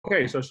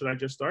Okay, so should I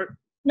just start?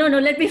 No,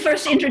 let me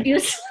first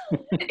introduce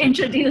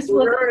introduce. There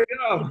we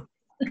go.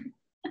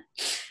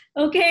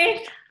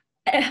 Okay.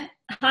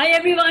 Hi,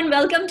 everyone.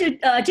 Welcome to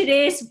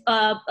today's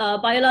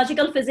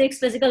Biological Physics,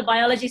 Physical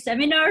Biology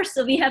Seminar.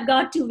 So we have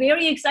got two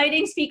very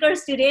exciting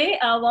speakers today,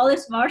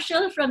 Wallace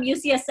Marshall from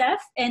UCSF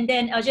and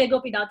then Ajay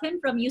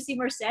Gopinathan from UC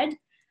Merced.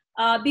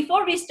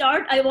 Before we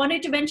start, I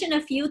wanted to mention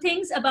a few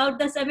things about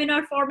the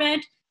seminar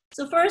format.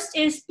 So first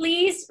is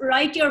please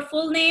write your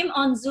full name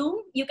on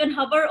Zoom. You can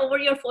hover over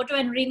your photo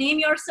and rename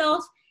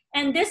yourself.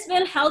 And this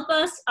will help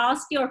us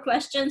ask your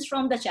questions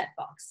from the chat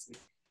box.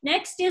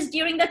 Next is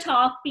during the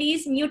talk,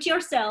 please mute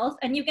yourself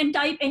and you can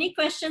type any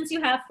questions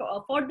you have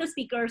for the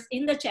speakers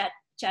in the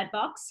chat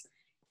box.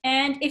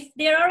 And if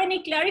there are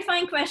any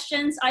clarifying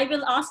questions, I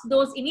will ask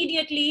those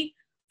immediately.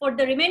 For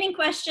the remaining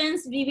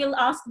questions, we will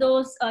ask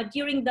those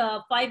during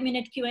the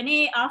 5-minute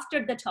Q&A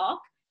after the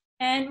talk.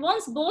 And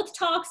once both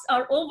talks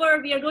are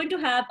over, we are going to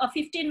have a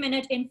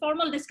 15-minute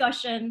informal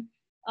discussion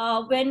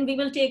when we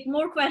will take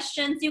more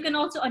questions. You can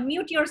also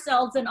unmute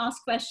yourselves and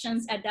ask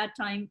questions at that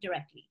time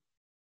directly.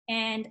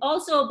 And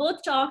also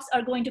both talks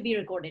are going to be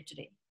recorded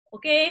today.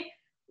 Okay,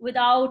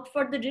 without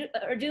further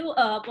ado,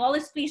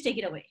 Wallace, please take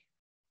it away.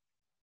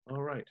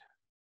 All right.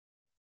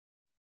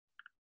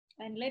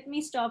 And let me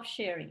stop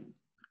sharing.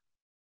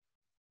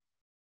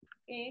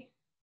 Okay.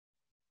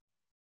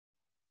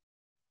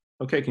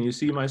 Okay, can you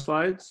see my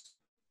slides?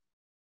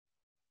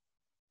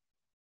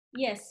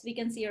 Yes, we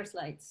can see your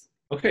slides.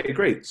 Okay,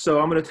 great. So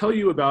I'm going to tell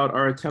you about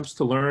our attempts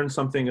to learn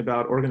something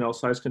about organelle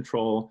size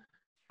control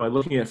by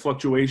looking at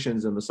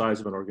fluctuations in the size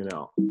of an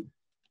organelle.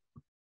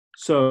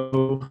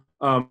 So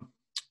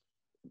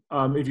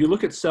if you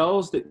look at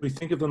cells, that we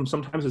think of them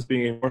sometimes as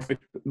being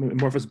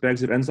amorphous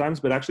bags of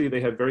enzymes, but actually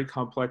they have very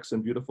complex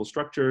and beautiful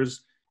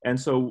structures. And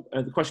so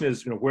the question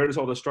is, where does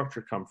all the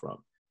structure come from?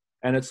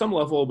 And at some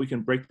level, we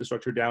can break the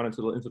structure down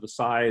into the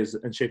size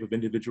and shape of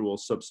individual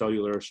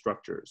subcellular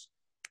structures.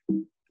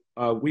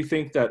 We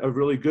think that a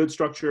really good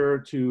structure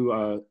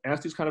to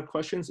ask these kind of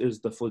questions is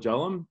the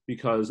flagellum,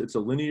 because it's a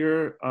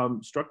linear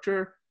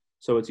structure,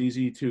 so it's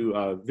easy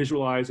to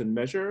visualize and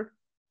measure.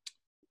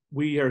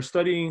 We are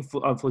studying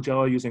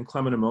flagella using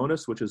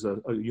Cleminomonas, which is a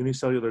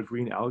unicellular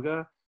green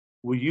alga.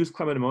 We use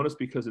Cleminomonas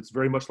because it's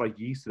very much like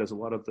yeast. It has a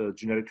lot of the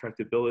genetic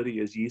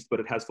tractability as yeast, but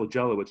it has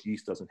flagella, which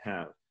yeast doesn't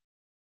have.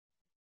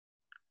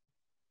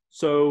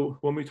 So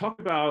when we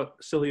talk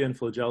about cilia and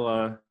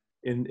flagella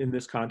in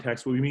this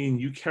context, we mean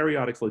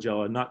eukaryotic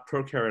flagella, not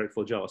prokaryotic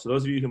flagella. So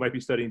those of you who might be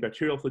studying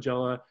bacterial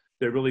flagella,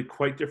 they're really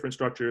quite different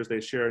structures. They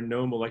share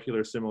no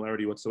molecular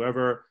similarity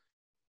whatsoever.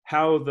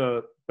 How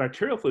the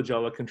bacterial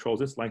flagella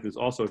controls its length is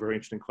also a very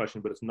interesting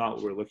question, but it's not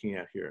what we're looking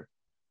at here.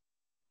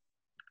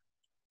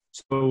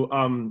 So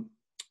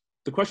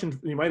the question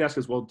you might ask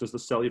is, well, does the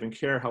cell even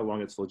care how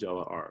long its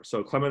flagella are?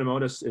 So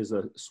Cleminomonas is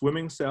a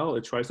swimming cell.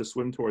 It tries to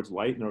swim towards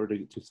light in order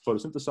to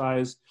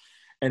photosynthesize.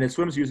 And it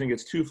swims using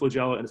its two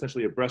flagella and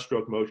essentially a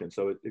breaststroke motion.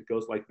 So it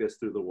goes like this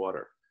through the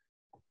water.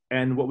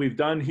 And what we've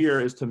done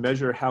here is to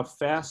measure how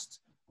fast,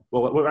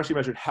 well, we've actually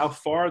measured how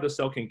far the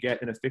cell can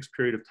get in a fixed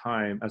period of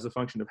time as a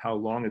function of how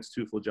long its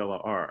two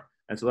flagella are.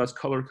 And so that's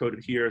color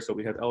coded here. So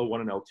we have L1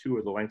 and L2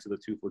 are the lengths of the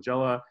two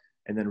flagella.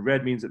 And then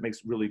red means it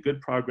makes really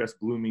good progress.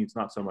 Blue means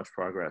not so much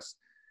progress.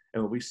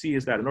 And what we see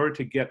is that in order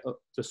to get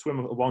to swim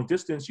a long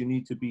distance, you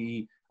need to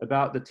be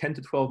about the 10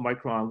 to 12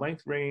 micron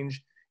length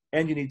range.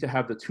 And you need to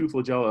have the two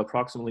flagella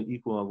approximately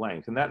equal in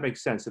length. And that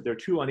makes sense. If they're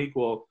too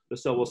unequal, the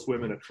cell will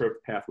swim in a curved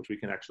path, which we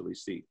can actually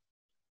see.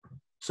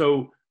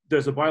 So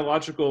there's a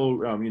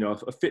biological,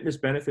 a fitness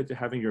benefit to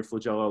having your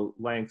flagella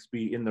lengths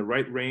be in the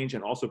right range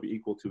and also be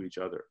equal to each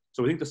other.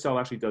 So we think the cell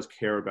actually does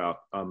care about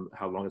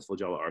how long its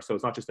flagella are. So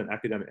it's not just an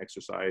academic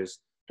exercise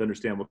to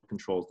understand what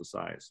controls the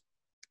size.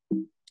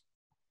 I'm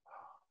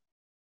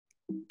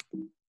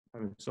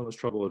having so much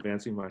trouble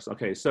advancing myself.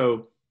 Okay,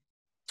 so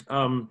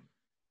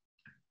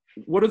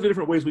what are the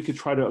different ways we could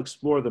try to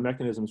explore the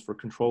mechanisms for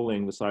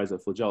controlling the size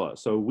of flagella?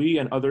 So we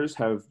and others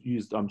have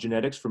used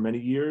genetics for many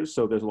years.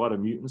 So there's a lot of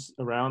mutants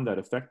around that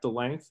affect the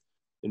length.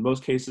 In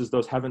most cases,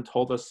 those haven't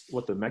told us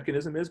what the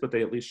mechanism is, but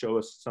they at least show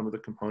us some of the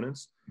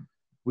components.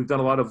 We've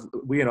done a lot of,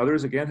 we and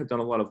others, again, have done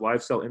a lot of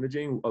live cell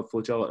imaging of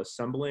flagella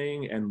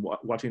assembling and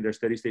watching their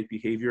steady state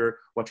behavior,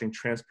 watching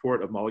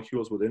transport of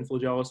molecules within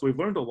flagella. So we've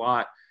learned a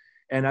lot.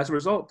 And as a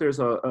result, there's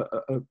a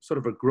sort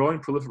of a growing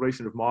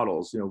proliferation of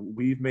models.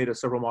 We've made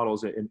several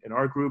models in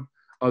our group.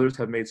 Others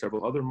have made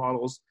several other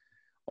models.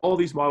 All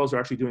these models are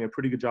actually doing a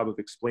pretty good job of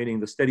explaining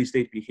the steady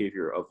state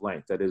behavior of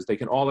length. That is, they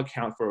can all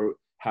account for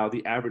how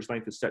the average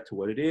length is set to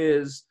what it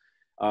is.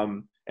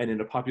 And in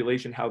a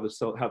population, how the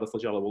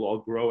flagella will all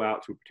grow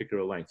out to a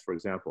particular length, for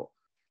example.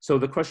 So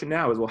the question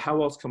now is, well,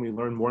 how else can we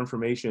learn more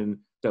information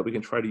that we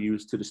can try to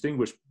use to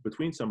distinguish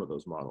between some of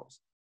those models?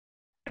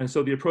 And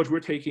so the approach we're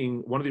taking,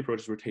 one of the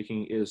approaches we're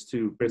taking is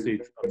to basically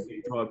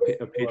draw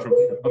a page from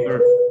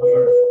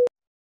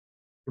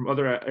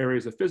other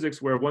areas of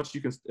physics, where once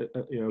you can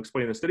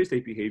explain the steady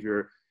state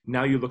behavior,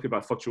 now you look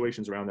about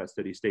fluctuations around that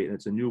steady state, and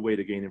it's a new way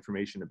to gain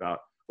information about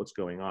what's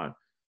going on.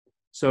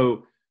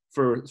 So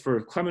For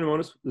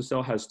Cleminomonas, the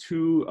cell has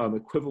two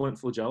equivalent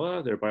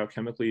flagella. They're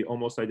biochemically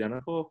almost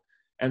identical.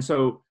 And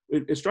so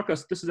it struck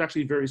us, this is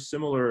actually very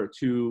similar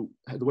to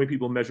the way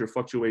people measure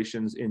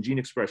fluctuations in gene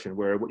expression,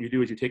 where what you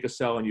do is you take a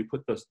cell and you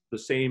put the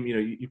same,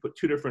 you put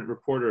two different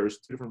reporters,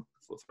 two different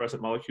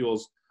fluorescent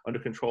molecules under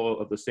control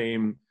of the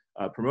same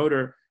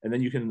promoter, and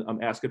then you can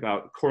ask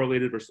about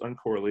correlated versus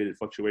uncorrelated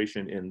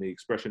fluctuation in the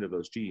expression of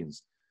those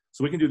genes.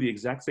 So we can do the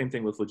exact same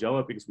thing with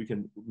flagella because we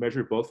can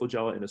measure both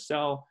flagella in a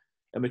cell,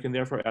 and we can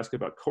therefore ask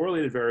about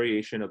correlated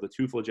variation of the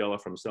two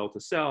flagella from cell to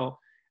cell.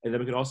 And then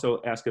we can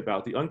also ask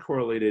about the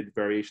uncorrelated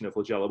variation of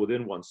flagella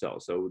within one cell.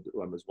 So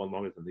is one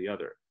longer than the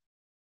other.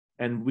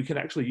 And we can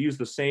actually use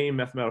the same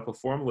mathematical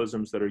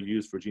formalisms that are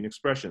used for gene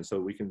expression. So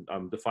we can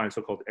define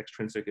so-called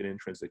extrinsic and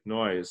intrinsic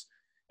noise.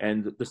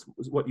 And this,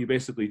 what you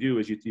basically do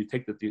is you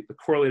take the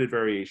correlated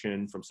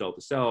variation from cell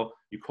to cell,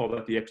 you call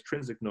that the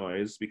extrinsic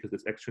noise because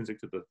it's extrinsic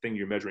to the thing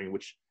you're measuring,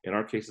 which in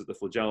our case is the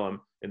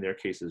flagellum, in their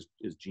case is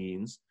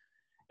genes.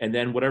 And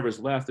then whatever's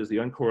left is the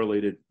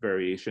uncorrelated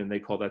variation.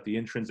 They call that the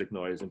intrinsic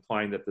noise,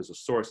 implying that there's a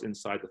source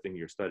inside the thing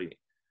you're studying.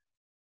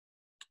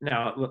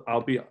 Now,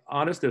 I'll be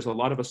honest, there's a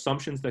lot of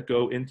assumptions that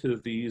go into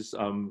these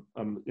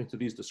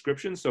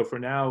descriptions. So for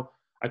now,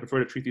 I prefer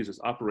to treat these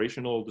as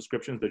operational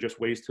descriptions. They're just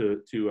ways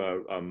to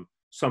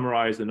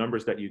summarize the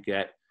numbers that you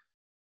get.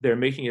 They're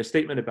making a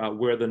statement about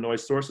where the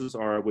noise sources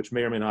are, which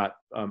may or may not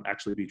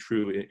actually be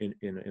true in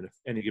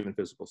any given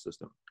physical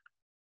system.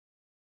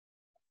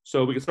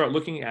 So we can start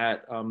looking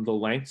at the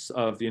lengths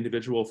of the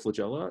individual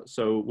flagella.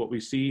 So what we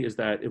see is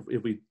that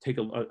if we take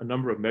a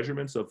number of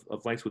measurements of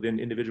lengths within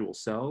individual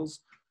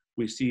cells,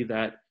 we see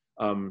that,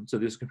 so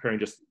this is comparing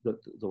just the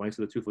lengths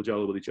of the two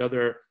flagella with each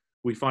other.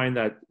 We find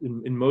that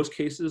in most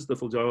cases, the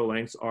flagella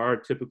lengths are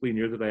typically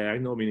near the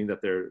diagonal, meaning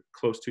that they're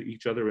close to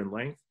each other in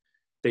length.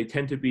 They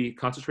tend to be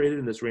concentrated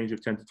in this range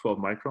of 10 to 12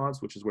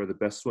 microns, which is where the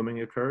best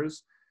swimming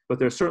occurs. But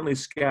they're certainly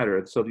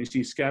scattered. So you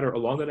see scatter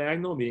along the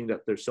diagonal, meaning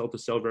that there's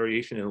cell-to-cell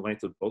variation in the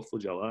length of both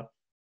flagella.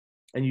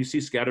 And you see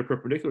scatter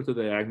perpendicular to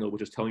the diagonal,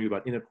 which is telling you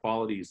about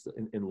inequalities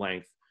in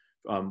length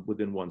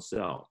within one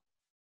cell.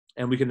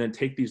 And we can then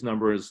take these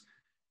numbers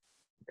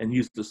and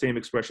use the same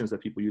expressions that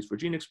people use for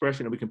gene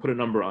expression, and we can put a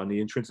number on the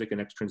intrinsic and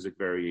extrinsic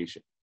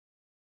variation.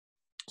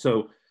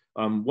 So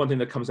one thing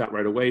that comes out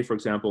right away, for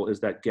example, is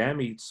that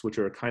gametes, which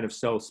are a kind of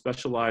cell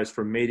specialized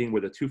for mating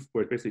where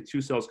basically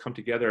two cells come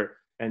together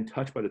and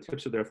touch by the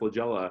tips of their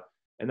flagella,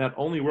 and that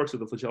only works if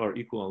the flagella are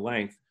equal in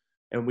length.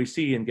 And we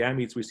see in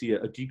gametes, we see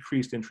a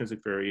decreased intrinsic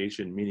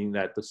variation, meaning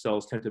that the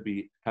cells tend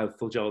to have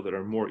flagella that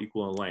are more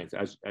equal in length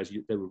as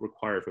they would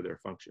require for their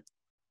function.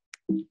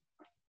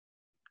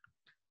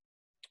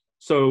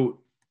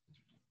 So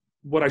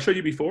what I showed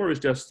you before is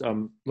just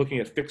looking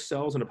at fixed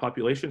cells in a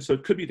population. So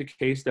it could be the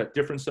case that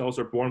different cells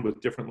are born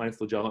with different length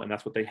flagella, and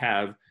that's what they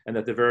have, and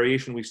that the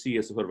variation we see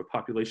is sort of a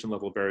population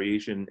level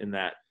variation in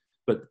that,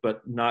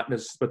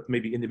 but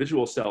maybe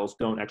individual cells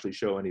don't actually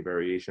show any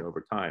variation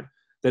over time.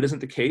 That isn't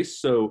the case.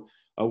 So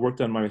work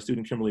done by my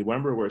student Kimberly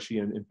where she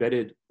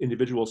embedded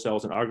individual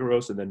cells in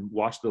agarose and then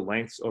watched the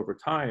lengths over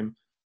time.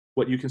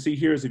 What you can see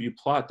here is if you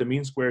plot the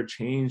mean squared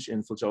change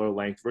in flagellar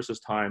length versus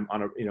time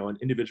on on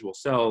individual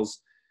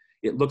cells,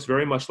 it looks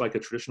very much like a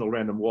traditional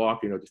random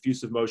walk,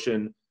 diffusive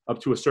motion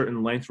up to a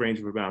certain length range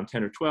of around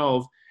 10 or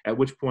 12, at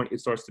which point it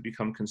starts to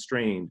become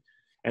constrained.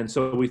 And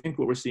so we think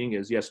what we're seeing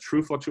is, yes,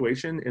 true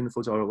fluctuation in the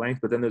flagellar length,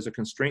 but then there's a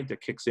constraint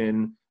that kicks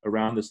in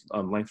around this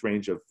length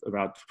range of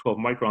about 12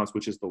 microns,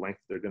 which is the length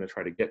they're going to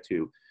try to get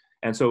to.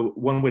 And so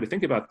one way to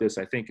think about this,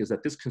 I think, is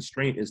that this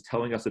constraint is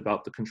telling us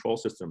about the control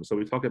system. So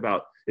we talk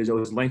about is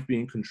length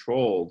being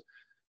controlled.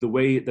 The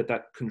way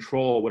that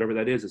control, whatever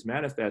that is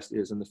manifest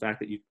is in the fact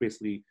that you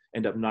basically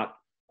end up not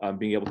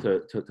being able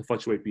to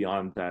fluctuate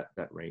beyond that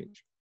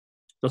range.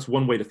 That's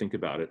one way to think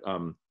about it.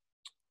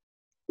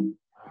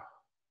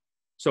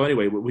 So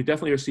anyway, we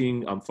definitely are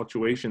seeing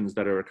fluctuations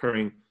that are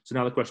occurring. So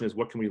now the question is,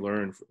 what can we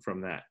learn from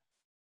that?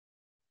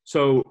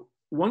 So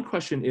one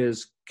question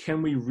is,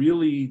 can we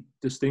really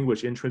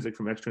distinguish intrinsic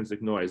from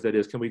extrinsic noise? That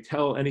is, can we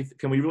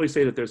really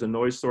say that there's a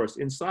noise source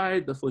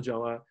inside the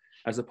flagella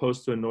as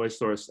opposed to a noise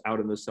source out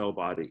in the cell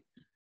body?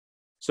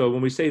 So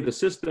when we say the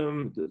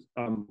system,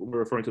 we're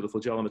referring to the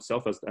flagellum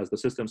itself as the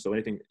system, so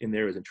anything in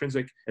there is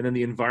intrinsic. And then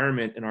the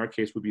environment, in our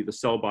case, would be the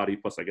cell body,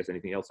 plus I guess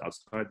anything else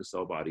outside the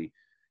cell body.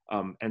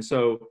 And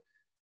so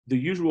the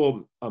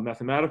usual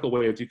mathematical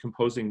way of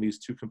decomposing these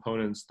two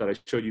components that I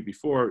showed you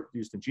before,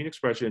 used in gene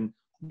expression,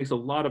 makes a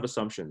lot of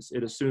assumptions.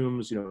 It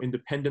assumes,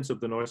 independence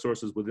of the noise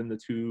sources within the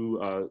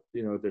two,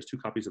 there's two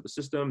copies of the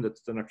system that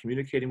they're not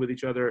communicating with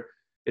each other.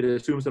 It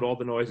assumes that all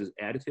the noise is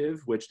additive,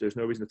 which there's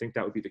no reason to think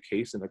that would be the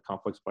case in a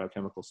complex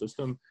biochemical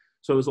system.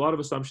 So there's a lot of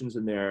assumptions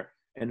in there,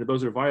 and if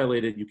those are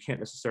violated, you can't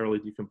necessarily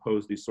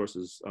decompose these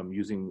sources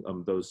using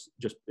those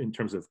just in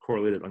terms of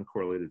correlated,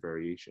 uncorrelated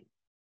variation.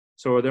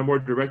 So are there more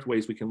direct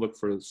ways we can look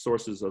for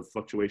sources of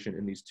fluctuation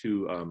in these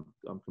two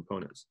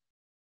components?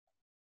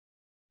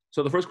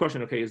 So the first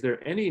question, okay, is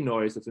there any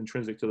noise that's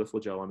intrinsic to the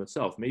flagellum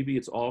itself? Maybe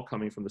it's all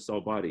coming from the cell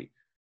body.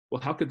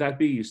 Well, how could that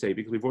be, you say?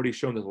 Because we've already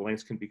shown that the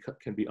lengths can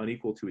be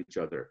unequal to each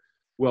other.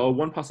 Well,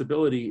 one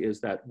possibility is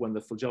that when the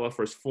flagella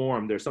first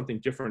form, there's something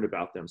different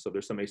about them. So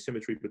there's some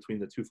asymmetry between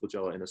the two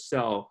flagella in a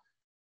cell,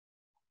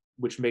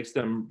 which makes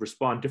them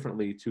respond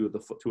differently to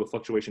a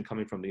fluctuation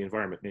coming from the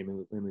environment,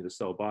 namely the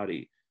cell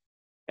body.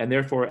 And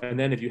therefore, and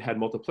then if you had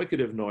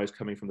multiplicative noise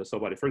coming from the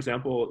cell body, for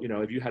example,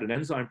 if you had an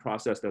enzyme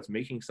process that's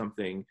making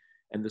something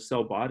and the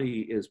cell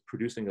body is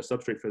producing a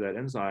substrate for that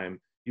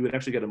enzyme, you would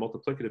actually get a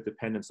multiplicative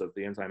dependence of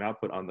the enzyme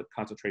output on the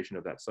concentration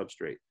of that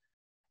substrate.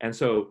 And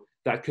so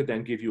that could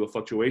then give you a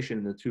fluctuation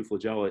in the two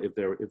flagella if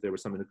there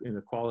was some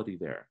inequality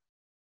there.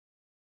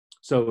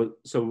 So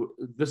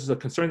this is a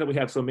concern that we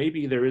have. So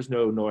maybe there is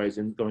no noise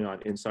going on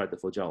inside the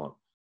flagellum.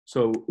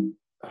 So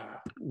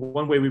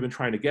one way we've been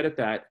trying to get at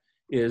that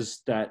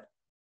is that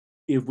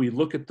if we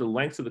look at the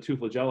lengths of the two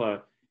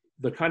flagella,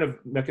 the kind of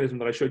mechanism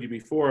that I showed you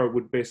before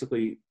would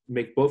basically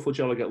make both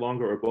flagella get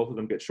longer or both of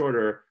them get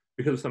shorter.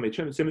 Because of some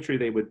asymmetry,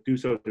 they would do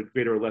so to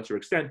greater or lesser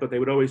extent, but they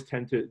would always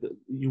tend to,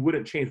 you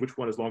wouldn't change which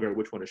one is longer or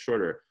which one is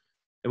shorter.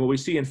 And what we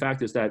see, in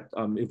fact, is that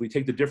if we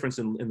take the difference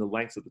in the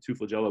lengths of the two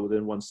flagella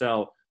within one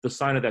cell, the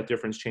sign of that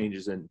difference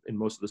changes in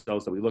most of the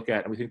cells that we look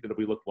at. And we think that if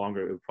we look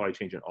longer, it would probably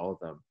change in all of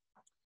them.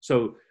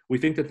 So we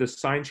think that this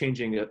sign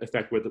changing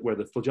effect where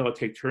the flagella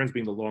take turns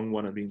being the long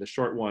one and being the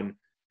short one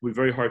would be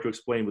very hard to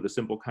explain with a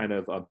simple kind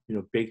of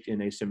baked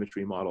in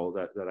asymmetry model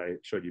that I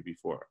showed you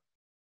before.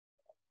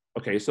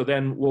 Okay, so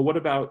then, well, what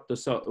about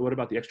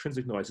the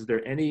extrinsic noise? Is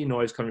there any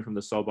noise coming from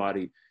the cell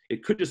body?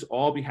 It could just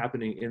all be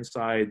happening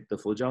inside the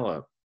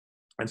flagella.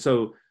 And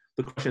so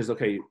the question is,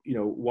 okay,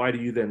 why do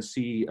you then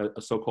see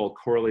a so-called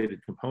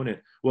correlated component?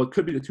 Well, it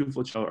could be the two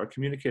flagella are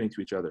communicating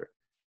to each other.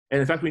 And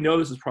in fact, we know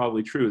this is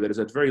probably true. That is,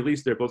 at the very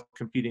least, they're both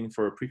competing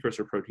for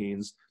precursor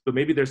proteins, but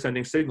maybe they're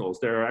sending signals.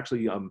 There are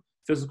actually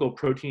physical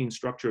protein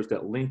structures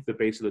that link the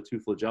base of the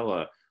two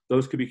flagella.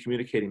 Those could be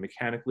communicating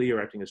mechanically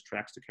or acting as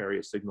tracks to carry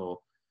a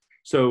signal.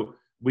 So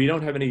we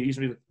don't have any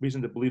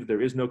reason to believe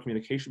there is no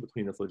communication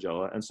between the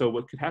flagella. And so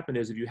what could happen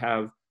is if you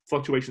have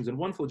fluctuations in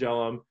one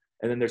flagellum,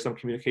 and then there's some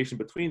communication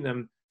between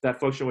them, that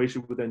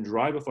fluctuation would then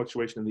drive a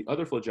fluctuation in the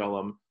other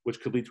flagellum, which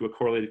could lead to a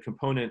correlated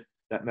component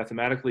that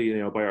mathematically,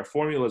 by our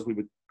formulas, we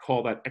would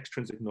call that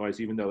extrinsic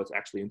noise, even though it's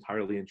actually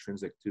entirely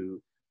intrinsic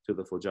to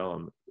the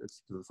flagellum,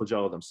 it's to the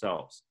flagella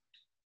themselves.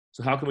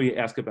 So how can we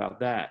ask about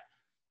that?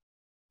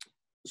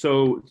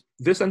 So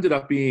this ended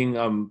up being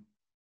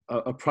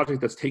a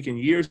project that's taken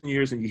years and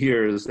years and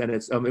years, and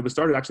it was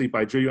started actually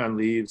by Zhiyuan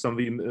Li. Some of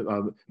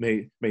you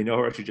may know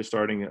her. She's just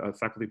starting a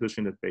faculty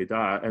position at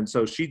Beida, and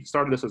so she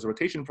started this as a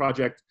rotation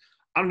project.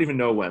 I don't even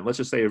know when. Let's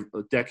just say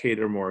a decade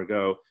or more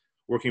ago,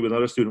 working with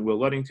another student, Will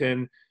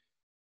Luddington,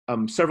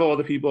 several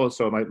other people.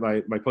 So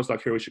my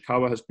postdoc Hiro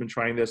Ishikawa has been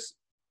trying this,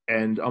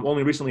 and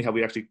only recently have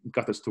we actually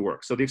got this to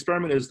work. So the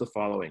experiment is the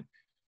following: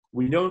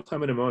 we know in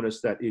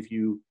Chlamydomonas that if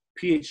you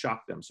pH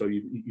shock them, so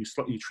you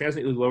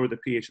transiently lower the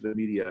pH of the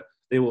media,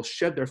 they will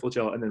shed their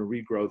flagella and then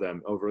regrow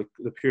them over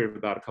the period of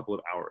about a couple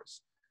of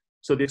hours.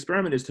 So the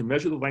experiment is to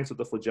measure the lengths of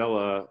the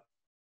flagella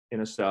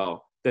in a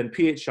cell, then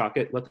pH shock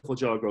it, let the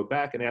flagella grow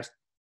back, and ask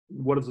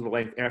what is the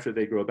length after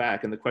they grow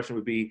back. And the question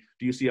would be,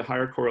 do you see a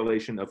higher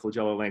correlation of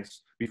flagella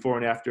lengths before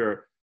and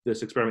after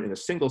this experiment in a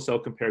single cell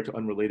compared to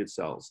unrelated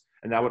cells?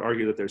 And that would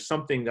argue that there's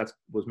something that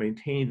was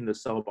maintained in the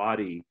cell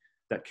body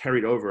that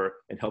carried over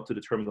and helped to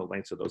determine the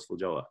lengths of those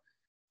flagella.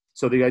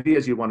 So the idea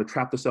is you want to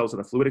trap the cells in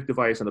a fluidic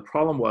device, and the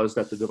problem was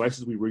that the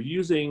devices we were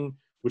using,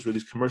 which were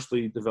these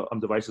commercially developed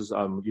devices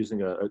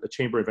using a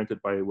chamber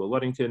invented by Will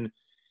Luddington,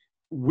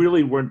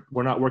 really were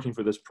not working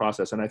for this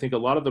process. And I think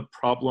part of the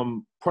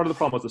problem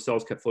was the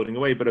cells kept floating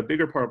away, but a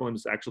bigger problem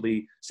is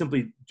actually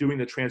simply doing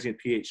the transient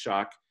pH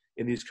shock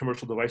in these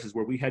commercial devices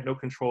where we had no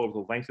control over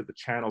the length of the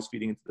channels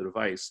feeding into the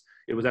device.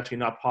 It was actually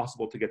not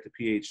possible to get the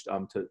pH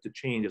to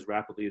change as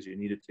rapidly as you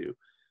needed to.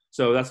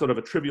 So that's sort of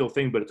a trivial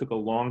thing, but it took a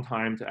long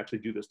time to actually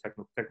do this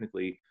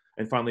technically.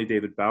 And finally,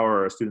 David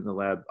Bauer, a student in the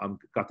lab,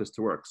 got this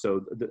to work.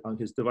 So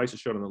his device is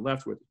shown on the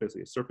left, where it's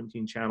basically a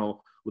serpentine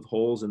channel with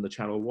holes in the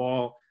channel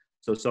wall.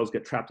 So cells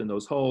get trapped in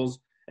those holes.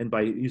 And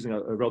by using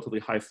a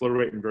relatively high flow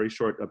rate and very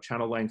short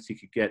channel lengths, he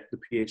could get the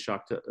pH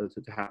shock to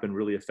happen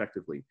really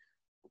effectively.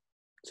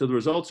 So the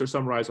results are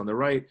summarized on the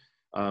right,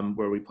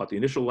 where we plot the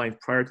initial length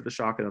prior to the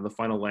shock and then the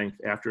final length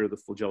after the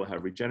flagella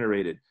have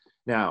regenerated.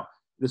 Now,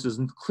 this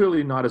is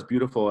clearly not as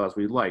beautiful as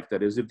we'd like.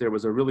 That is, if there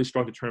was a really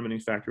strong determining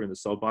factor in the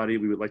cell body,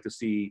 we would like to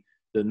see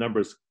the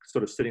numbers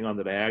sort of sitting on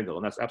the diagonal,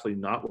 and that's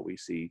absolutely not what we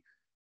see.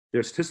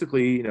 There's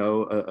statistically,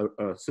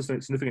 a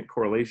significant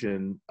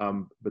correlation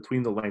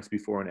between the lengths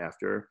before and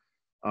after.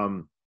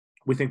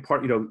 We think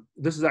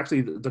this is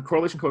actually the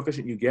correlation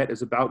coefficient you get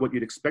is about what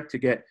you'd expect to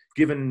get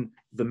given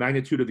the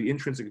magnitude of the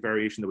intrinsic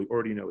variation that we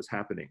already know is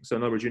happening. So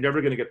in other words, you're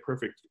never going to get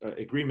perfect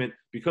agreement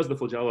because the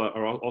flagella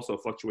are also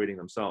fluctuating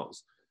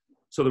themselves.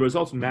 So the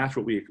results match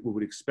what we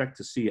would expect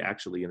to see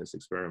actually in this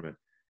experiment.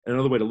 And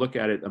another way to look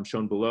at it,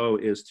 shown below,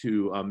 is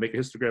to make a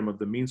histogram of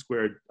the mean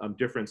squared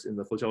difference in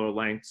the flagellar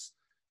lengths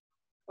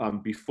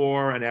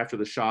before and after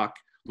the shock,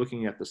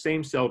 looking at the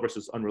same cell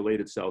versus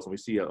unrelated cells. And we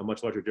see a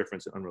much larger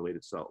difference in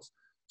unrelated cells.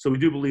 So we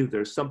do believe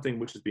there's something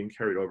which is being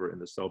carried over in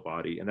the cell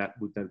body, and that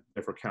would then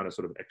therefore count as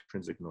sort of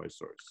extrinsic noise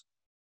source.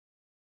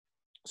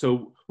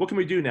 So what can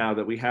we do now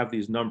that we have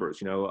these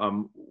numbers?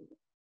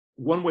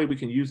 One way we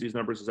can use these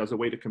numbers is as a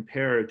way to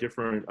compare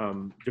different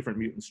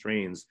mutant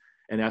strains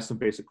and ask some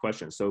basic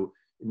questions. So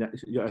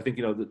I think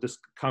this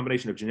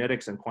combination of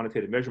genetics and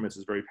quantitative measurements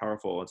is very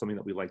powerful and something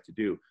that we like to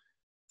do.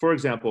 For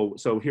example,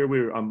 so here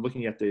we're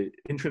looking at the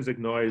intrinsic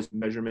noise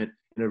measurement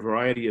in a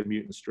variety of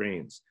mutant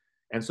strains.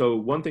 And so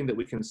one thing that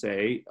we can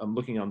say,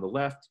 looking on the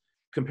left,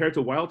 compared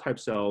to wild type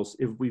cells,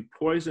 if we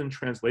poison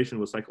translation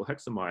with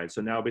cyclohexamide,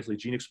 so now basically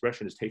gene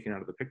expression is taken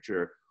out of the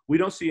picture, we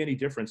don't see any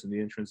difference in the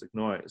intrinsic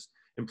noise,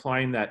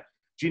 implying that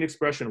gene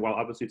expression, while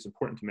obviously it's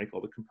important to make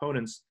all the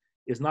components,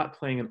 is not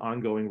playing an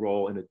ongoing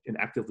role in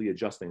actively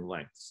adjusting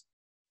lengths.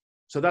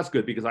 So that's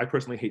good, because I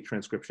personally hate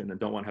transcription and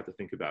don't want to have to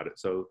think about it.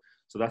 So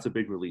that's a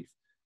big relief.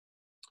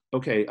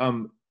 Okay,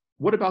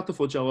 what about the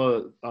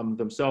flagella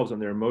themselves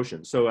and their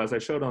motion? So as I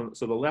showed on,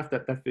 so the left,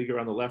 that figure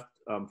on the left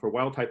for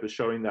wild type is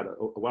showing that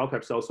a wild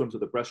type cell swims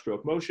with a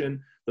breaststroke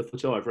motion. The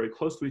flagella are very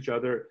close to each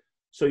other.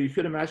 So you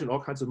could imagine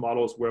all kinds of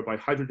models whereby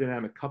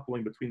hydrodynamic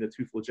coupling between the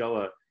two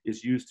flagella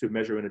is used to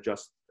measure and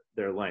adjust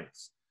their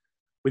lengths.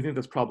 We think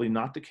that's probably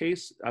not the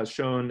case, as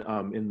shown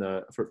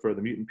for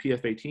the mutant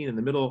PF18 in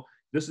the middle.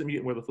 This is a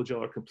mutant where the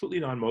flagella are completely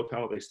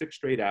non-motile. They stick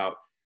straight out.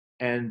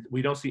 And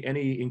we don't see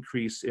any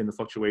increase in the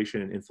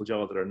fluctuation in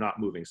flagella that are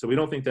not moving. So we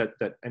don't think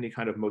that any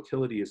kind of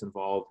motility is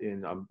involved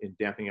in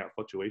damping out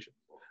fluctuation.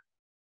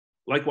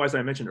 Likewise,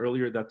 I mentioned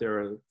earlier that there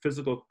are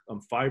physical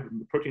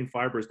protein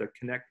fibers that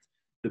connect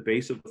the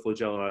base of the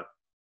flagella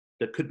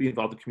that could be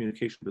involved in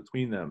communication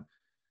between them.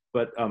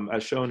 But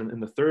as shown in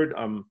the third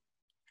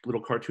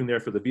little cartoon there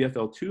for the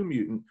VFL2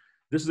 mutant,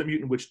 this is a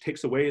mutant which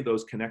takes away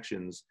those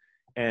connections,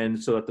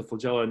 and so that the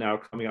flagella are now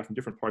coming out from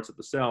different parts of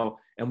the cell,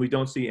 and we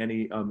don't see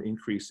any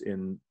increase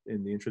in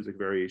the intrinsic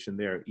variation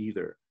there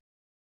either.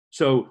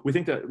 So we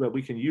think that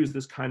we can use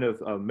this kind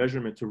of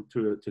measurement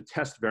to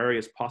test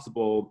various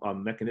possible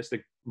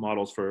mechanistic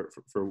models for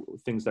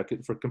things that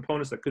for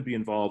components that could be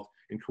involved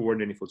in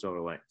coordinating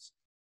flagellar lengths.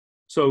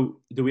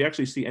 So do we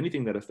actually see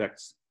anything that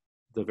affects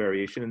the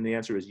variation? And the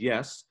answer is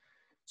yes.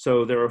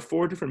 So there are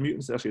 4 different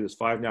mutants, actually there's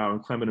 5 now in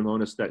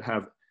Cleminomonas, that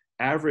have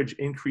average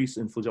increase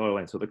in flagellar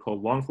length. So they're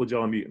called long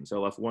flagella mutants,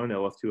 LF1,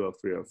 LF2,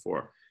 LF3,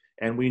 LF4.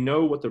 And we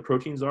know what the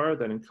proteins are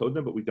that encode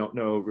them, but we don't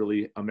know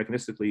really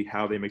mechanistically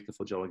how they make the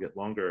flagella get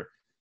longer.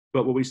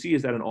 But what we see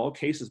is that in all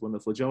cases, when the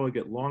flagella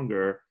get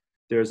longer,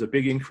 there's a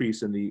big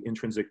increase in the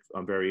intrinsic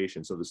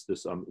variation. So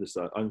this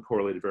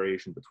uncorrelated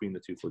variation between the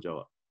two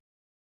flagella.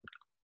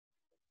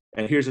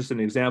 And here's just an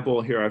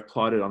example. Here I've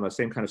plotted on the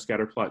same kind of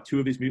scatter plot 2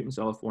 of these mutants,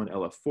 LF1,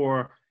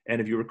 LF4.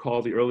 And if you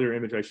recall the earlier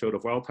image I showed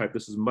of wild type,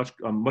 this is much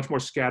more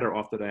scatter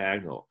off the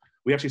diagonal.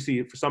 We actually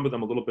see for some of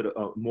them a little bit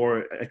more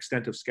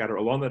extent of scatter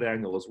along the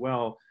diagonal as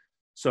well.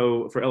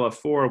 So for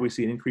LF4, we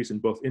see an increase in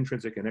both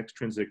intrinsic and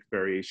extrinsic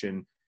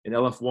variation. In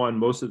LF1,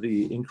 most of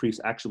the increase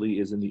actually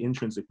is in the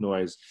intrinsic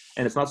noise.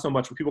 And it's not so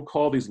much, people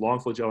call these long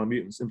flagella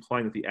mutants,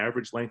 implying that the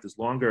average length is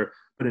longer.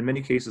 But in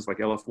many cases, like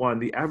LF1,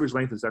 the average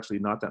length is actually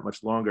not that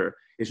much longer.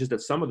 It's just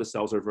that some of the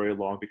cells are very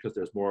long because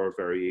there's more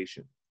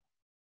variation.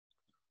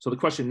 So the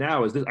question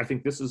now is, I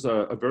think this is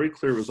a very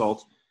clear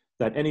result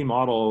that any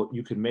model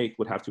you could make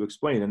would have to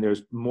explain. And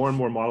there's more and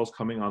more models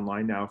coming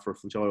online now for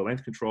flagellar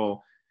length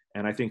control.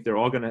 And I think they're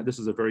all gonna, this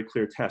is a very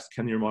clear test.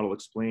 Can your model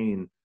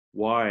explain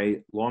why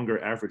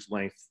longer average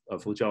length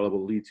of flagella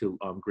will lead to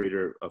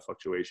greater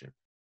fluctuation?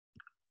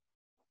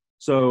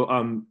 So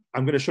I'm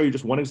going to show you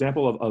just one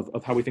example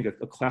of how we think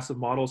a class of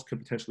models can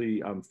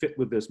potentially fit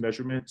with this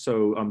measurement.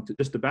 So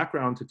just the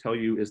background to tell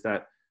you is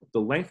that the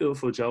length of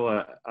the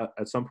flagella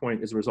at some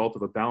point is a result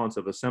of a balance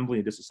of assembly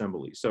and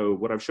disassembly. So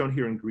what I've shown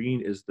here in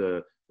green is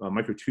the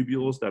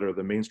microtubules that are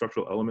the main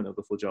structural element of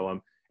the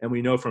flagellum. And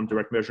we know from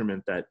direct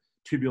measurement that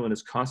tubulin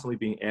is constantly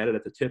being added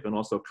at the tip and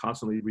also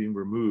constantly being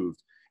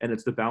removed. And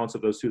it's the balance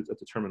of those two that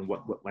determine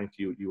what length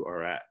you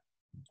are at.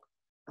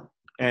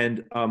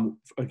 And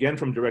again,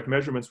 from direct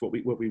measurements, what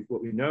we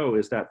know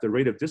is that the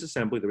rate of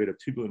disassembly, the rate of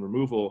tubulin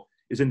removal,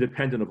 is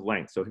independent of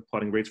length. So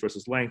plotting rates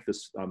versus length,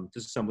 this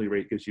disassembly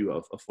rate gives you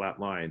a flat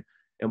line.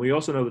 And we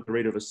also know that the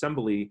rate of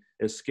assembly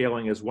is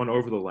scaling as 1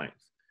 over the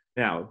length.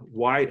 Now,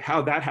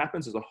 how that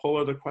happens is a whole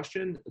other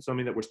question. It's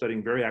something that we're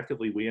studying very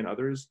actively, we and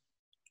others.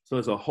 So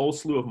there's a whole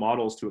slew of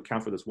models to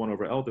account for this 1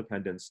 over L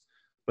dependence.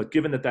 But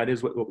given that that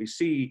is what we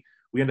see,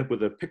 we end up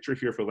with a picture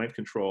here for length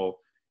control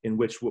in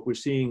which what we're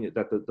seeing is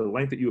that the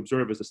length that you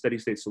observe is a steady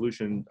state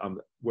solution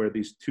where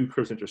these two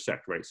curves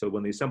intersect, right? So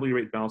when the assembly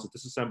rate balances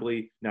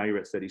disassembly, now you're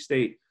at steady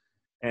state.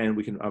 And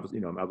we can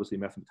obviously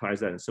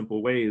mathematize that in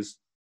simple ways.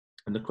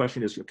 And the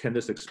question is, can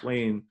this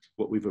explain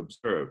what we've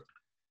observed?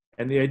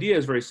 And the idea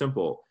is very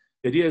simple.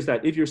 The idea is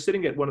that if you're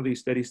sitting at one of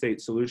these steady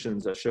state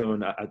solutions as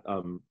shown at,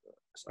 I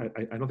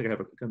don't think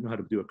I know how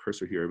to do a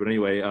cursor here, but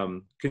anyway,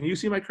 can you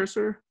see my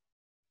cursor?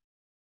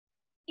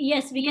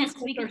 Yes, we can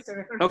see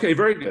cursor. Okay,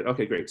 very good.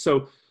 Okay, great.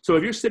 So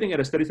if you're sitting at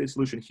a steady state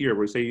solution here,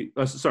 where say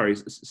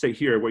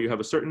here, where you have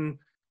a certain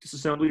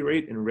disassembly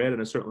rate in red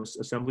and a certain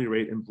assembly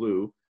rate in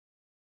blue,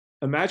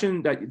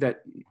 imagine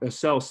that a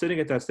cell sitting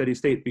at that steady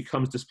state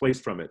becomes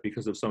displaced from it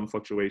because of some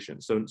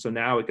fluctuation. So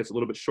now it gets a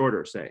little bit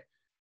shorter, say.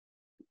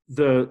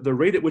 The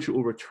rate at which it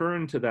will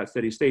return to that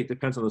steady state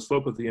depends on the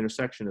slope of the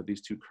intersection of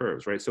these two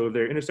curves, right? So if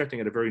they're intersecting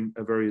at with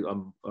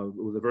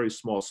a very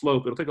small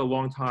slope, it'll take a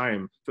long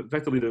time.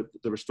 Effectively,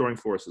 the restoring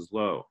force is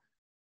low.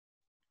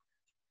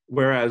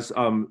 Whereas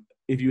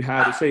if you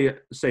had, say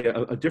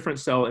a different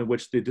cell in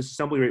which the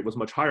disassembly rate was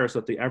much higher, so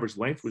that the average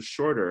length was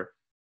shorter,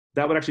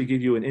 that would actually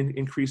give you an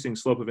increasing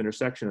slope of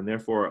intersection and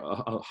therefore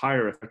a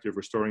higher effective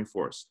restoring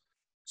force.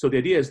 So the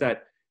idea is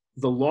that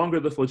the longer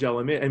the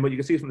flagellum is, and what you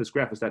can see from this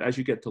graph is that as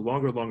you get to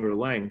longer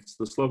lengths,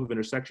 the slope of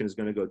intersection is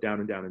going to go down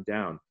and down and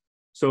down.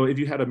 So if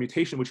you had a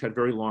mutation which had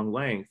very long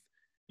length,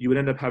 you would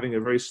end up having a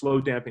very slow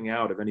damping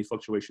out of any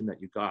fluctuation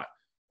that you got.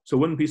 So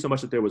it wouldn't be so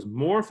much that there was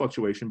more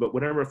fluctuation, but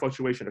whenever a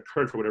fluctuation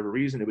occurred for whatever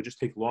reason, it would just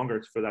take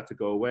longer for that to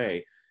go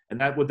away. And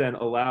that would then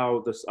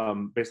allow this,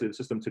 basically the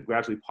system to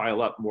gradually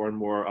pile up more and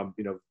more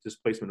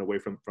displacement away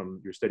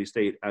from your steady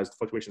state as the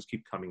fluctuations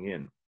keep coming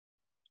in.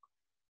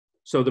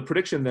 So the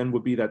prediction then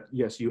would be that,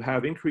 yes, you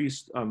have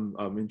increased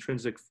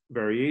intrinsic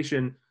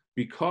variation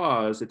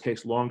because it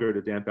takes longer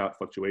to damp out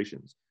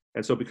fluctuations.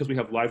 And so because we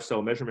have live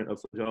cell measurement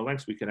of flagella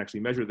lengths, we can actually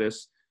measure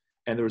this.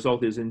 And the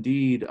result is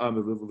indeed,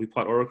 if we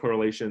plot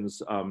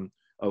autocorrelations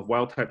of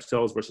wild type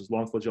cells versus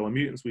long flagella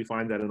mutants, we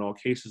find that in all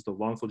cases, the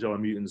long flagella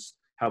mutants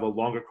have a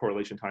longer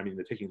correlation time, meaning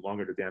they're taking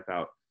longer to damp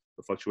out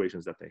the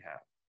fluctuations that they have.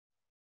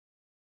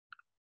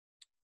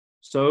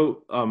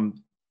 So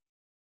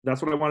that's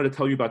what I wanted to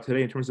tell you about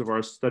today in terms of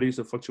our studies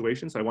of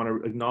fluctuations. I want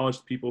to acknowledge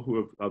the people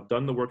who have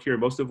done the work here.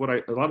 Some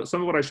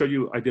of what I showed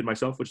you, I did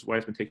myself, which is why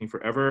it's been taking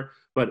forever.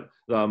 But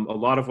a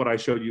lot of what I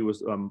showed you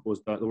was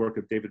the work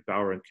of David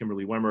Bauer and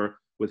Kimberly Wemmer,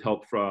 with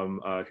help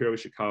from Hiro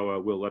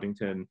Ishikawa, Will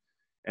Ludington,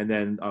 and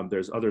then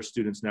there's other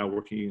students now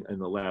working in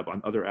the lab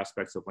on other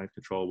aspects of length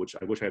control, which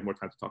I wish I had more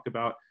time to talk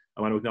about.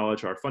 I want to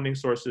acknowledge our funding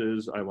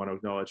sources. I want to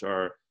acknowledge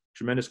our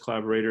tremendous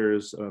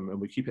collaborators, and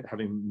we keep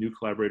having new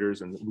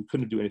collaborators, and we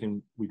couldn't do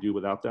anything we do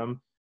without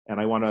them. And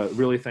I want to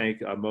really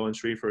thank Mo and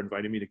Sri for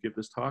inviting me to give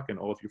this talk, and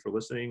all of you for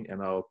listening.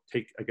 And I'll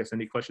take, I guess,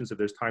 any questions if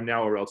there's time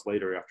now, or else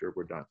later after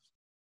we're done.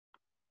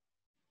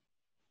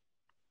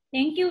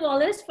 Thank you,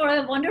 Wallace, for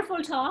a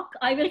wonderful talk.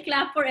 I will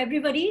clap for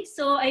everybody.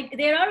 So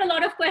there are a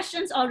lot of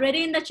questions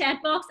already in the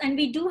chat box, and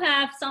we do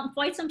have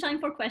quite some time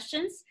for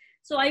questions.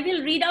 So I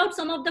will read out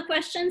some of the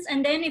questions,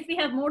 and then if we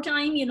have more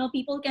time,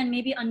 people can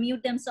maybe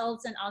unmute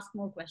themselves and ask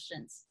more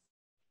questions.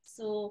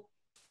 So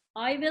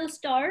I will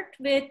start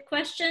with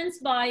questions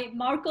by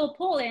Marco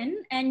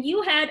Polin, and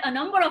you had a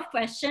number of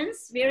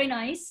questions. Very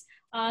nice.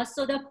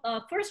 So the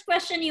first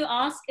question you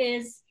ask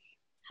is,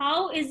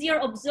 how is your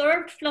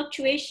observed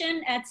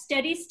fluctuation at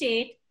steady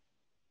state?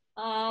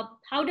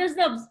 How does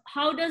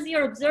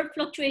your observed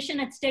fluctuation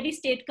at steady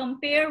state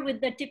compare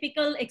with the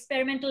typical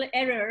experimental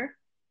error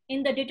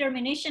in the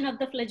determination of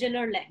the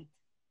flagellar length?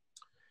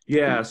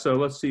 Yeah, so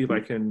let's see if I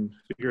can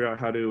figure out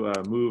how to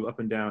move up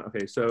and down.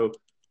 Okay, so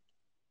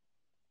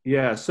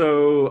yeah,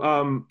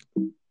 so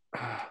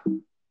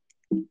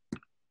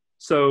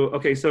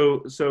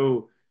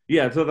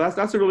yeah, so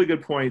that's a really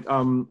good point.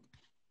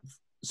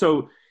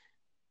 So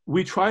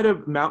we try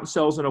to mount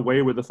cells in a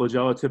way where the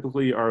flagella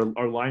typically are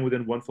lying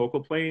within one focal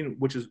plane,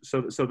 which is,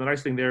 so the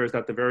nice thing there is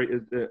that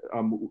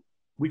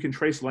we can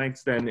trace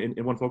lengths then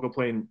in one focal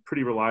plane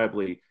pretty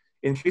reliably.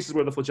 In cases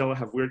where the flagella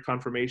have weird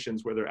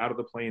conformations where they're out of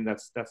the plane,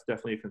 that's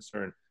definitely a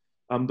concern.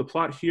 The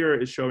plot here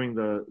is showing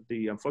so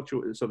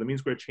the mean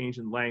square change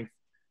in length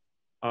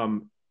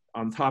on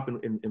top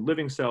in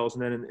living cells,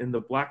 and then in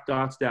the black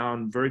dots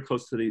down very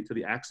close to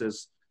the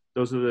axis,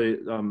 those are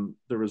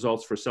the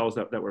results for cells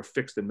that were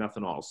fixed in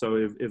methanol.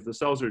 So if the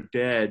cells are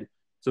dead,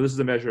 so this is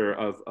a measure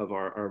of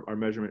our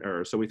measurement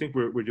error. So we think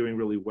we're doing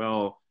really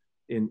well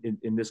in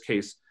this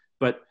case.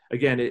 But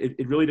again,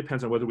 it really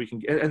depends on whether we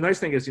can. And the nice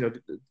thing is, the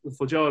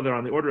flagella, they're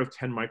on the order of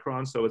 10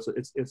 microns, so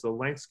it's a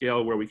length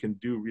scale where we can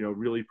do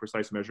really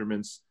precise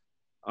measurements,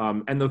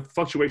 and the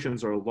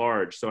fluctuations are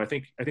large. So I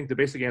think the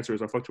basic answer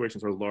is our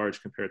fluctuations are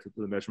large compared to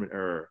the measurement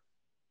error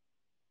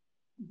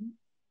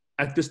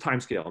at this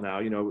time scale.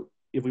 Now,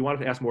 if we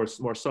wanted to ask more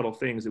subtle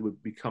things, it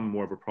would become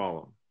more of a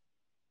problem.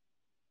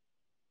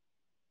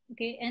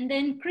 Okay, and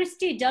then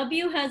Christy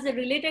W has a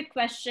related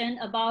question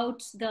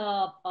about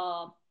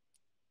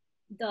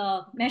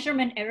the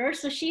measurement error.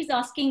 So she's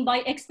asking,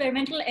 by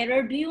experimental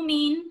error, do you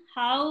mean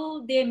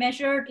how they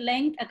measured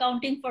length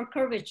accounting for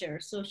curvature?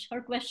 So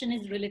her question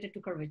is related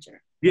to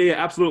curvature. Yeah,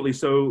 absolutely.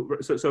 So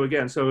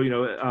again,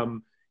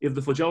 if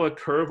the flagella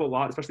curve a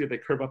lot, especially if they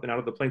curve up and out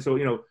of the plane. So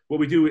what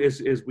we do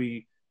is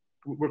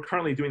we're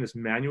currently doing this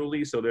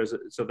manually. So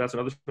that's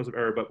another source of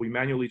error, but we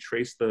manually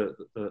trace the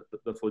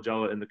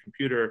flagella in the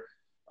computer.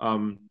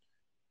 And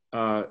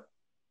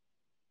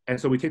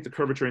so we take the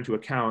curvature into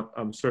account,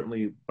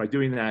 certainly by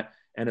doing that.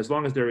 And as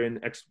long as they're in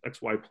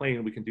XY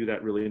plane, we can do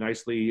that really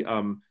nicely.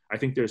 I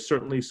think there's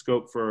certainly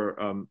scope for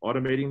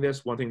automating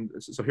this. One thing,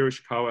 so Hiro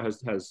Ishikawa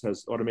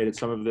has automated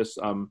some of this.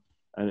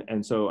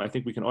 And so I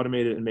think we can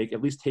automate it and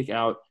at least take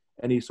out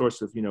any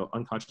source of,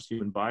 unconscious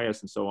human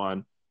bias and so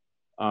on.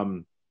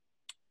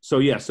 So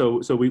yeah,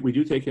 so we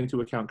do take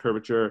into account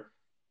curvature.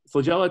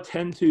 Flagella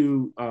tend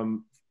to,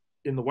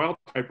 in the wild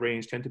type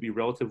range, tend to be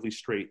relatively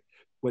straight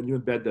when you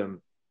embed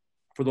them.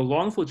 For the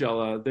long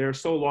flagella, they're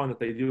so long that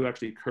they do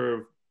actually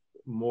curve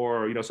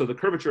more, so the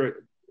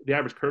curvature, the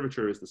average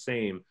curvature is the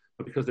same,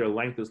 but because their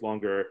length is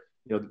longer,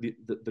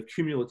 the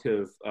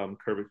cumulative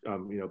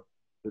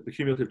the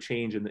cumulative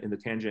change in the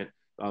tangent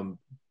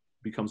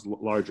becomes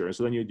larger. And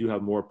so then you do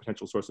have more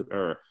potential source of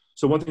error.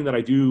 So one thing that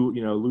I do,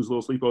 lose a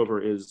little sleep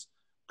over is,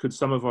 could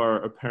some of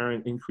our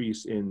apparent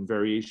increase in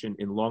variation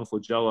in long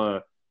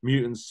flagella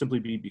mutants simply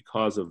be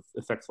because of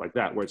effects like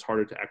that, where it's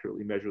harder to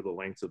accurately measure the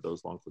lengths of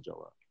those long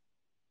flagella?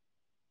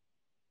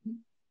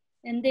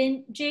 And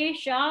then Jay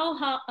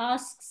Shao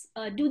asks,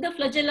 do the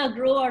flagella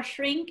grow or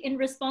shrink in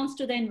response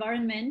to the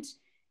environment?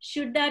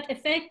 Should that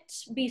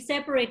effect be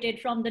separated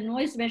from the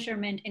noise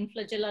measurement in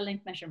flagella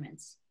length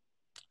measurements?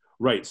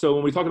 Right. So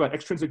when we talk about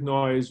extrinsic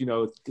noise,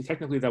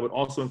 technically that would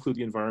also include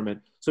the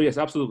environment. So yes,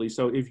 absolutely.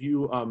 So if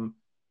you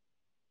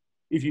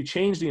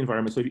change the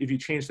environment, so if you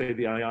change, say,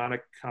 the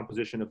ionic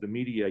composition of the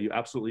media, you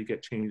absolutely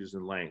get changes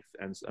in length.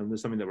 And this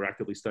is something that we're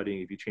actively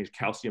studying. If you change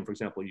calcium, for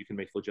example, you can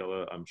make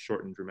flagella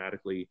shorten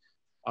dramatically.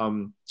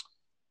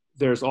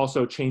 There's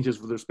also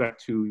changes with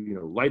respect to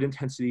light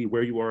intensity,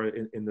 where you are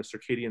in the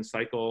circadian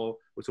cycle.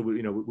 So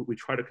we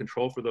try to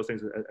control for those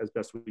things as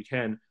best we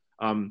can.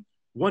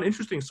 One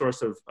interesting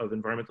source of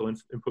environmental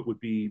input would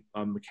be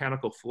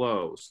mechanical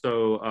flow.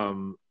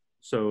 So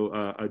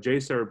Jay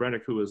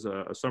Sarah-Brennick, who was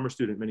a summer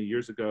student many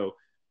years ago,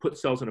 put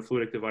cells in a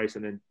fluidic device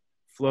and then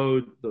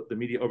flowed the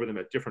media over them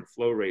at different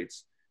flow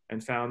rates,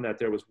 and found that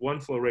there was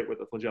one flow rate where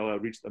the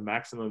flagella reached the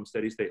maximum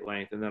steady state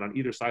length, and then on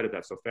either side of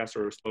that, so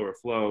faster or slower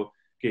flow,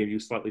 gave you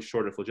slightly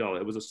shorter flagella.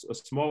 It was a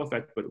small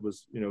effect, but it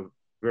was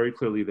very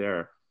clearly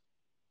there.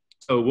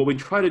 So what we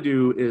try to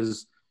do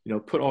is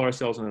put all our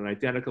cells in an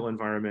identical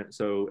environment,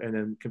 and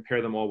then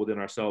compare them all within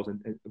ourselves and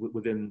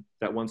within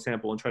that one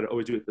sample, and try to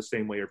always do it the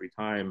same way every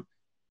time.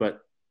 But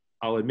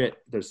I'll admit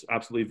there's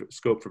absolutely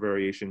scope for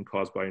variation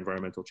caused by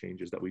environmental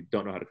changes that we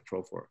don't know how to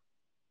control for.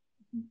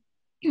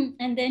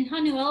 And then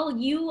Hanuel,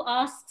 you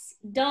asks,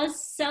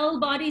 does cell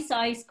body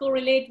size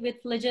correlate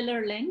with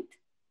flagellar length?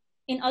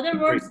 In other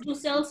words, do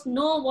cells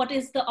know what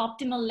is the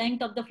optimal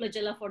length of the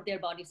flagella for their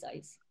body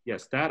size?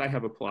 Yes, that I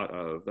have a plot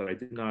of that I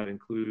did not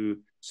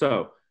include.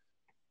 So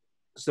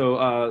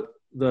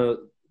the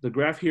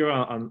graph here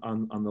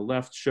on the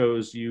left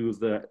shows you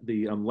the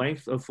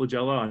length of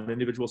flagella on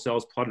individual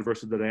cells plotted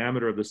versus the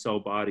diameter of the cell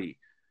body.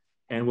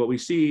 And what we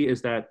see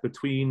is that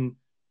between,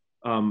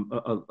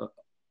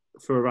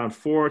 for around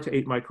 4 to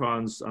 8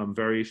 microns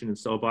variation in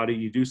cell body,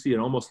 you do see an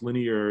almost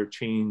linear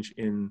change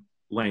in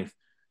length.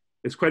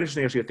 It's quite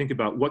interesting actually to think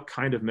about what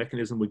kind of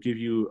mechanism would give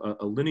you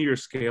a linear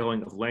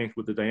scaling of length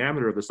with the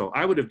diameter of the cell.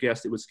 I would have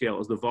guessed it would scale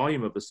as the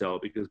volume of the cell,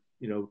 because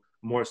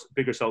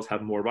bigger cells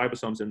have more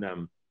ribosomes in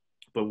them.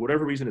 But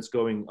whatever reason, it's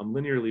going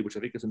linearly, which I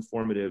think is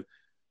informative.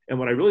 And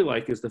what I really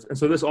like is and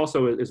so this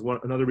also is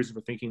another reason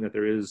for thinking that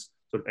there is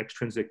sort of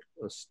extrinsic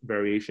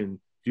variation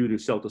due to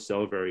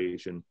cell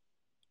variation.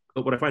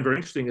 But what I find very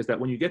interesting is that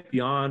when you get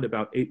beyond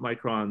about 8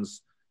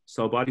 microns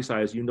cell body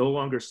size, you no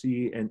longer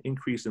see an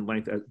increase in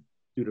length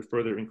due to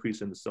further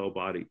increase in the cell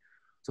body.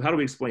 So how do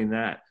we explain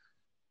that?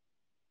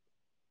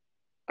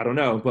 I don't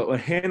know, but a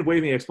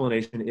hand-waving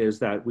explanation is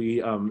that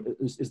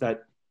that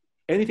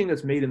anything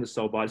that's made in the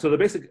cell body, so the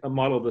basic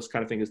model of this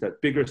kind of thing is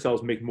that bigger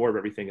cells make more of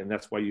everything, and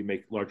that's why you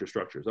make larger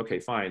structures. Okay,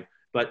 fine.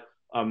 But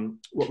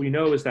what we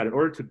know is that in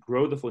order to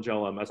grow the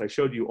flagellum, as I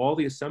showed you, all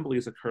the assembly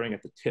is occurring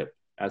at the tip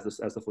as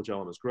the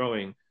flagellum is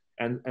growing.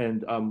 And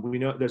we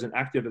know there's a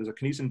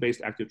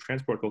kinesin-based active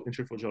transport called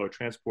intraflagellar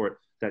transport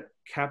that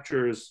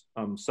captures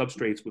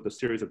substrates with a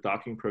series of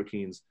docking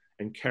proteins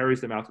and carries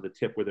them out to the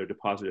tip where they're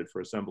deposited for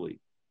assembly.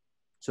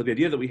 So the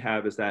idea that we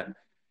have is that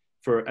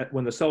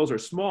when the cells are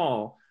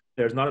small,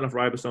 there's not enough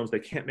ribosomes, they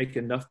can't make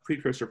enough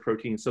precursor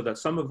proteins, so that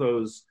some of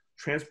those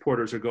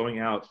transporters are going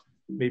out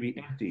maybe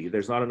empty.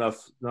 There's not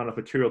enough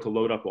material to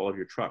load up all of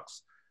your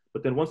trucks.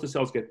 But then once the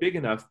cells get big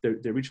enough,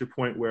 they reach a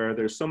point where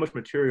there's so much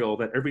material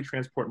that every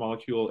transport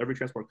molecule, every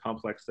transport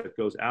complex that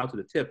goes out to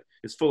the tip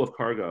is full of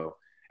cargo,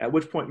 at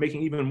which point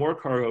making even more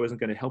cargo isn't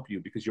going to help you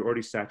because you're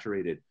already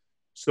saturated.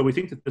 So we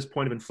think that this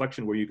point of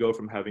inflection where you go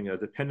from having a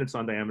dependence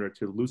on diameter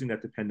to losing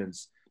that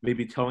dependence may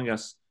be telling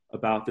us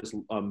about this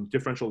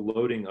differential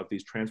loading of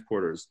these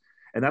transporters.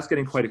 And that's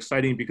getting quite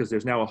exciting because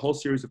there's now a whole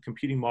series of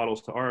competing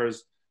models to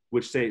ours,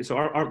 which say,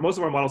 so most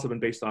of our models have been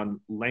based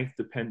on length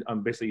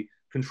basically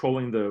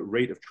controlling the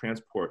rate of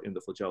transport in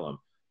the flagellum.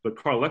 But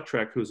Carl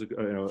Lectrek, who's a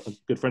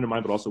good friend of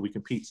mine, but also we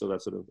compete, so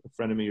that's sort of a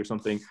friend of me or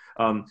something.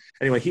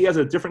 Anyway, he has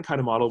a different kind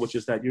of model, which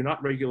is that you're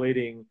not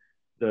regulating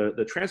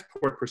the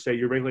transport per se,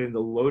 you're regulating the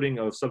loading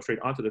of substrate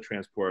onto the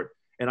transport.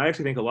 And I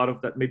actually think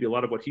maybe a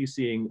lot of what he's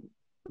seeing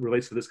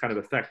relates to this kind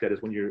of effect, that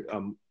is when you're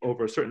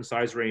over a certain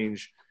size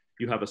range,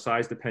 you have a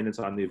size dependence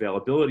on the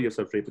availability of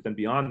substrate, but then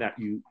beyond that,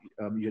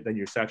 then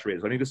you're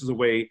saturated. So I think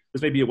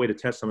this may be a way to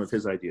test some of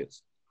his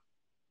ideas.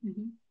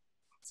 Mm-hmm.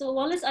 So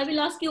Wallace, I will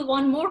ask you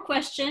one more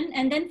question,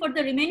 and then for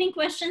the remaining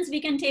questions, we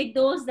can take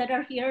those that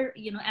are here,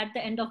 at the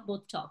end of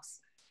both talks.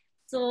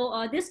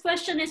 So this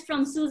question is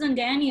from Susan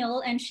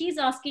Daniel, and she's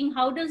asking,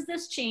 how does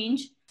this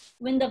change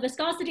when the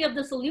viscosity of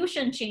the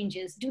solution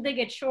changes? Do they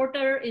get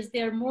shorter? Is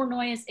there more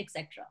noise,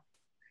 etc.?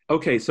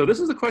 Okay, so this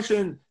is a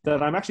question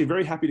that I'm actually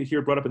very happy to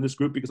hear brought up in this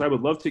group, because I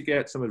would love to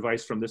get some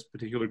advice from this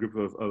particular group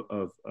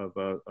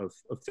of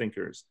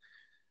thinkers.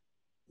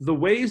 The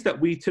ways that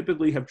we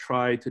typically have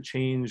tried to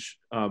change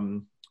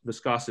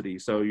viscosity,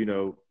 so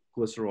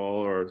glycerol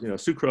or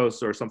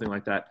sucrose or something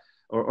like that,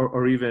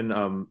 or even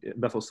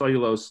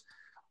methylcellulose,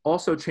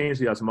 also change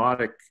the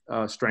osmotic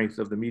strength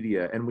of the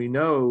media. And we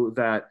know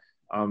that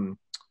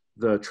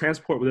the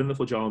transport within the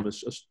flagellum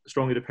is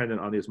strongly dependent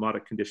on the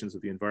osmotic conditions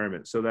of the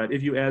environment. So that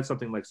if you add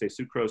something like, say,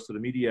 sucrose to the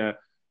media,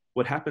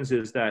 what happens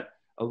is that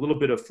a little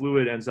bit of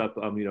fluid ends up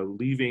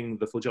leaving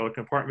the flagellar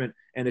compartment,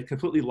 and it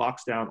completely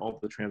locks down all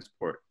the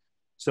transport.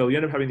 So you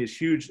end up having these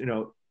huge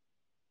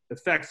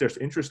effects. They're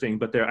interesting,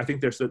 but I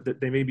think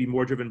they may be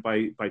more driven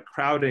by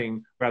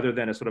crowding rather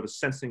than a sort of a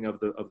sensing of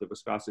the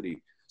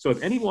viscosity. So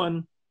if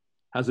anyone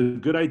has a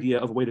good idea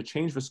of a way to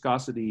change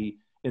viscosity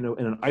in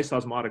an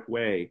isosmotic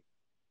way,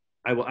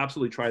 I will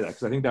absolutely try that,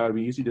 because I think that would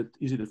be easy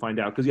to find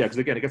out. Because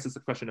again, I guess it's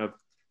a question of,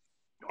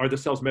 are the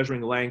cells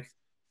measuring length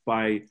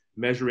by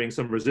measuring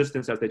some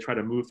resistance as they try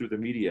to move through the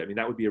media? I mean,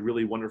 that would be a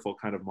really wonderful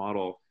kind of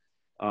model.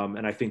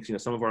 And I think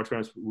some of our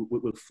experiments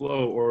with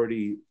flow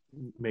already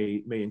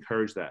may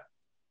encourage that.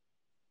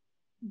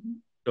 Mm-hmm.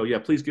 So yeah,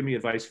 please give me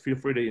advice. Feel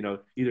free to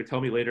either tell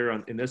me later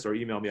in this or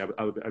email me.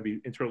 I'd be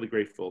eternally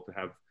grateful to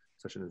have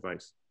such an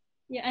advice.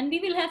 Yeah, and we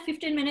will have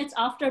 15 minutes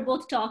after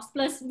both talks.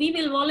 Plus,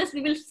 Wallace,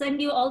 we will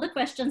send you all the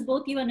questions,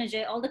 both you and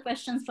Ajay, all the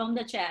questions from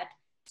the chat,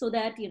 so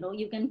that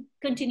you can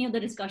continue the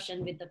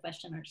discussion with the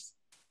questioners.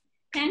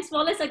 Thanks,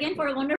 Wallace, again for a wonderful